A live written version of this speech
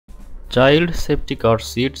Child Safety Car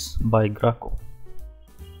Seats by Graco.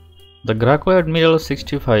 The Graco Admiral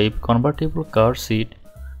 65 convertible car seat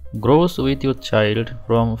grows with your child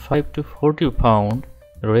from 5 to 40 pound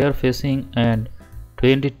rear facing and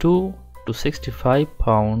 22 to 65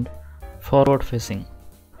 pound forward facing.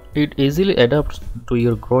 It easily adapts to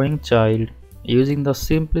your growing child using the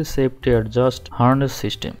Simply Safety Adjust harness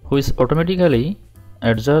system, which automatically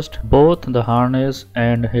adjusts both the harness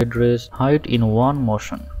and headrest height in one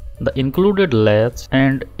motion. The included latch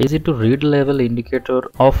and easy-to-read level indicator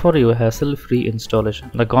offer you hassle-free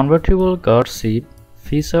installation. The convertible car seat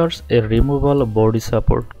features a removable body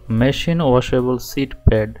support, machine-washable seat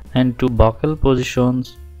pad, and two buckle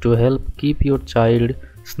positions to help keep your child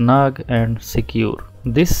snug and secure.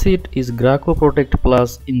 This seat is Graco Protect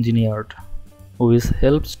Plus engineered, which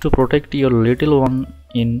helps to protect your little one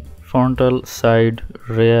in frontal, side,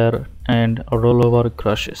 rear, and rollover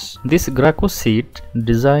crashes. This Graco seat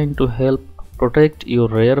designed to help protect your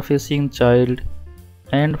rear-facing child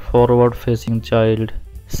and forward-facing child.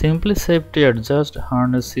 Simply Safety Adjust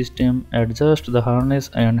harness system adjusts the harness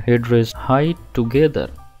and headrest height together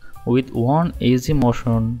with one easy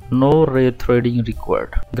motion, no re-threading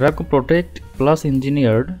required. Graco Protect Plus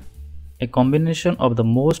engineered a combination of the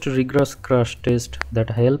most rigorous crash test that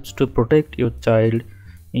helps to protect your child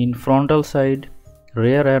in frontal, side,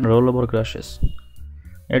 rear and rollover crashes.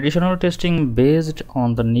 Additional testing based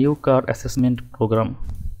on the new car assessment program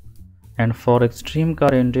and for extreme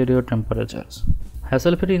car interior temperatures.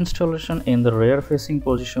 Hassle-free installation in the rear facing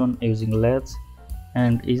position using latch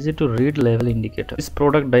and easy to read level indicator. This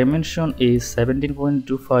product dimension is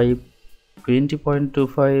 17.25,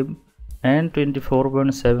 20.25 and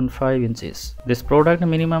 24.75 inches. This product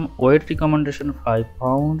minimum weight recommendation 5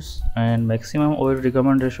 pounds and maximum weight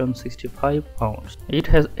recommendation 65 pounds. It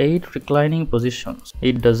has 8 reclining positions.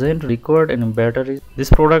 It doesn't require any batteries. This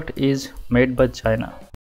product is made by China.